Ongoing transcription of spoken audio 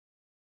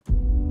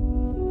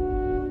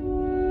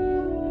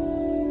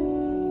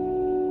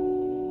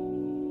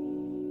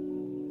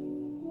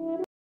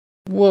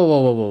Whoa,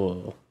 whoa, whoa,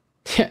 whoa,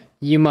 whoa.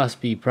 You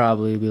must be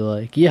probably be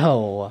like,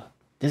 yo,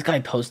 this guy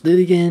posted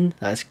again?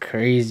 That's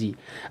crazy.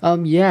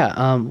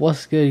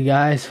 What's good,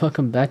 guys?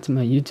 Welcome back to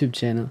my YouTube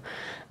channel.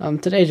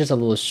 Today's just a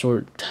little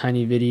short,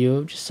 tiny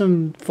video. Just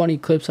some funny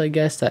clips, I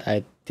guess, that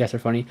I guess are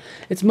funny.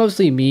 It's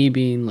mostly me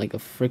being like a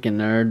freaking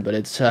nerd, but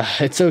it's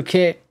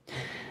okay.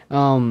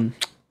 So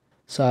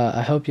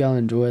I hope y'all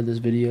enjoyed this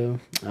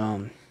video.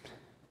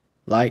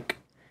 Like,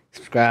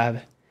 subscribe,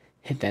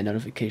 hit that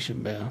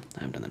notification bell.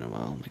 I haven't done that in a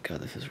while. Oh my god,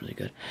 this is really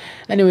good.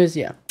 Anyways,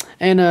 yeah.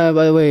 And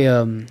by the way,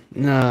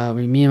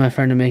 me and my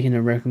friend are making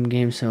a Rec Room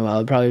game, so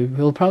we'll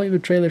probably have a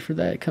trailer for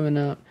that coming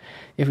out.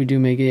 If we do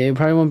make it, it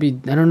probably won't be.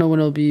 I don't know when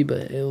it'll be,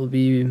 but it will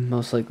be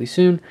most likely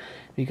soon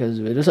because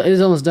it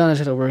is almost done. I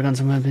just have to work on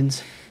some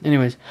weapons.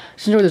 Anyways,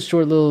 just enjoy this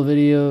short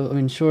video.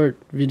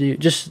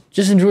 Just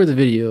enjoy the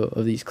video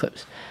of these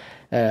clips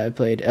I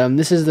played.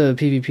 This is the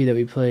PvP that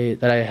we played,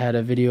 that I had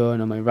a video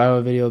on my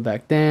rival video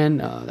back then.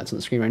 That's on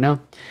the screen right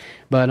now.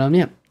 But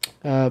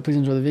please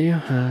enjoy the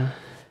video.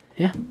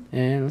 Yeah,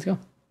 and let's go.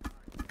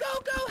 Go,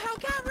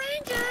 Hellcat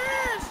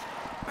Rangers!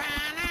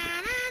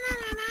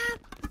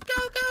 Go,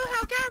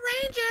 Hellcat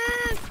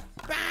Rangers!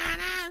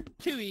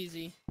 Too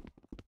easy.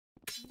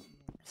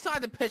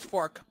 Side the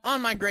pitchfork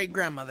on my great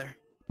grandmother.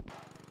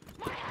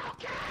 My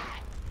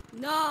Hellcat!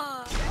 No!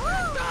 Dog!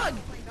 Oh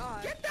my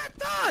god. Get that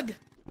dog!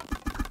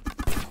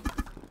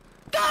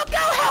 Go,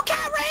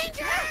 Hellcat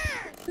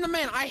Rangers! No,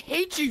 man, I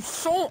hate you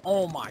so.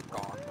 Oh my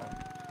god.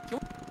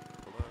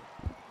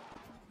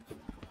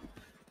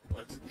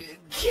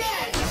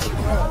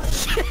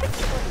 Yes!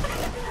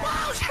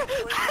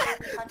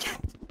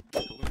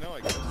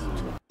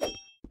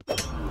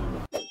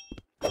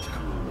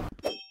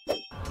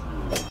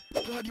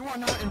 God, you are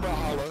not in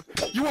Brawlhalla.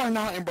 You are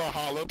not in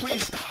Brawlhalla.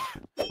 Please stop.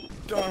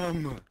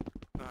 Dumb. No,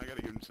 I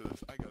gotta give him to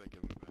this. I gotta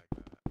give him back.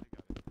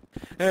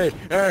 Hey.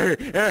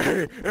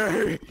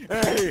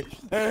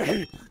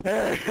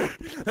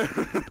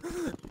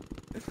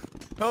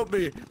 Help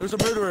me. There's a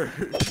murderer.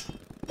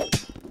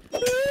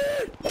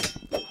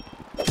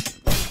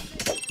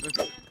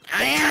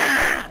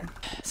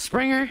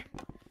 Springer,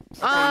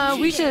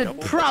 we should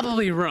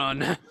probably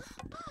run.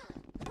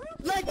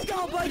 Let's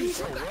go, buddy!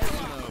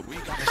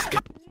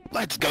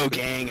 Let's go,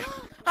 gang.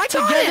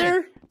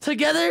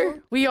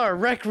 Together, we are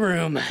Rec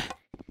Room.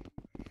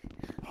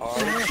 Oh,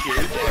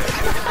 shit.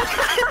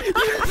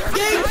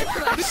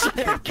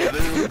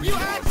 You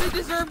actually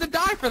deserve to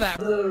die for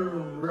that.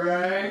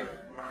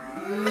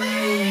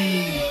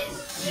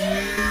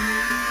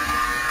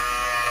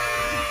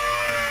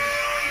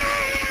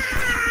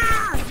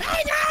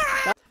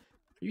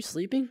 Are you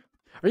sleeping?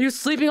 Are you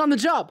sleeping on the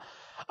job?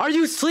 Are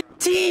you sleep?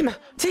 Team!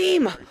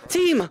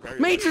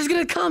 Major's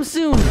gonna come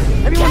soon!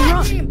 Everyone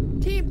run!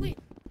 Team, please.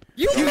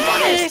 You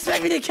didn't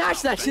expect me to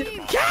catch that shit!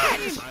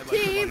 catch!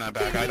 Team.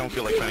 I don't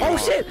feel like playing. Oh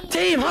shit!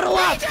 Team, huddle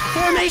up!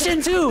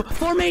 Formation 2!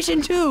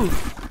 Formation 2!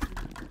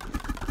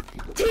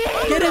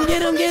 Get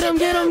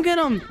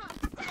him!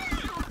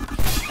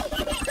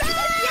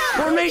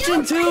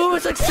 Formation 2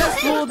 is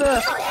successful!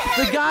 The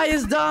guy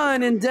is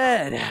done and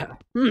dead.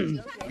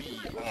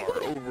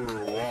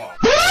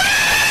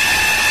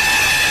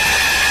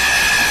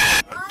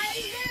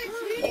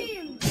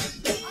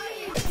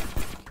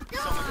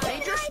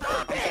 Major,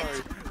 stop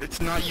it! It's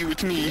not you,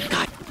 it's me.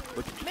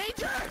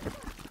 Major!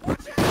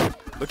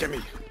 Look at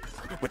me.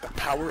 With the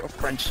power of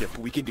friendship,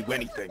 we can do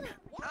anything.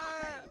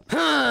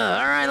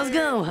 Alright, let's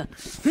go!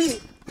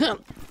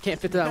 Can't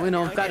fit that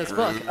window, I'm fat as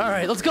fuck.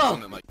 Alright, let's go!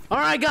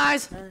 Alright,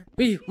 guys!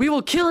 We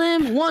will kill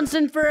him once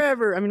and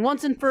forever! I mean,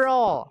 once and for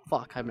all!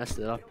 Fuck, I messed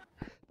it up.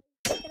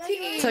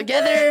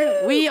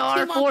 Together, we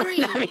are Rec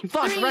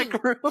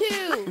Room. 2,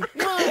 1.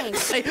 Hey,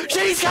 shit,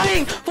 he's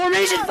coming!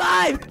 Formation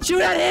 5!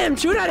 Shoot at him!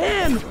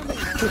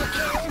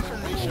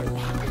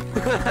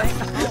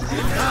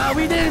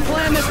 We didn't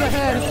plan this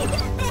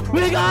ahead.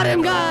 We got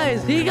him,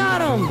 guys! He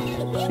got him!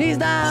 He's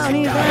down!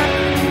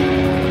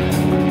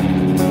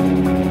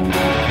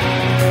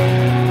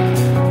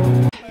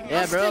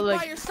 Yeah, bro, I'll stick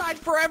by your side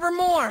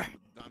forevermore.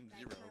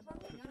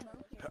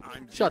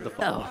 Shut the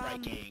fuck up.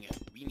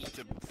 We need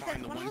to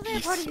find the One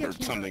Piece or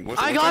something.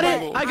 I got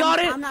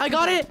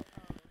it!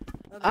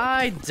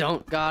 I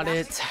don't got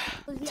it.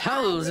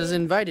 Toes has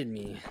invited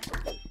me.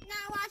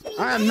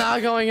 I'm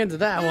not going into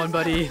that one,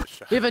 buddy.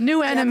 We have a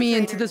new enemy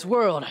into this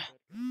world.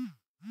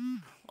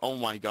 Oh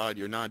my god,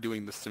 you're not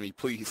doing this to me.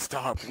 Please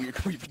stop.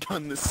 We've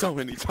done this so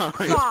many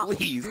times.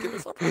 Please, give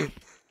us a break.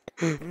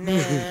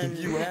 Man,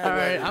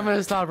 Alright, I'm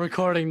gonna stop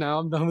recording now.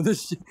 I'm done with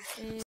this shit.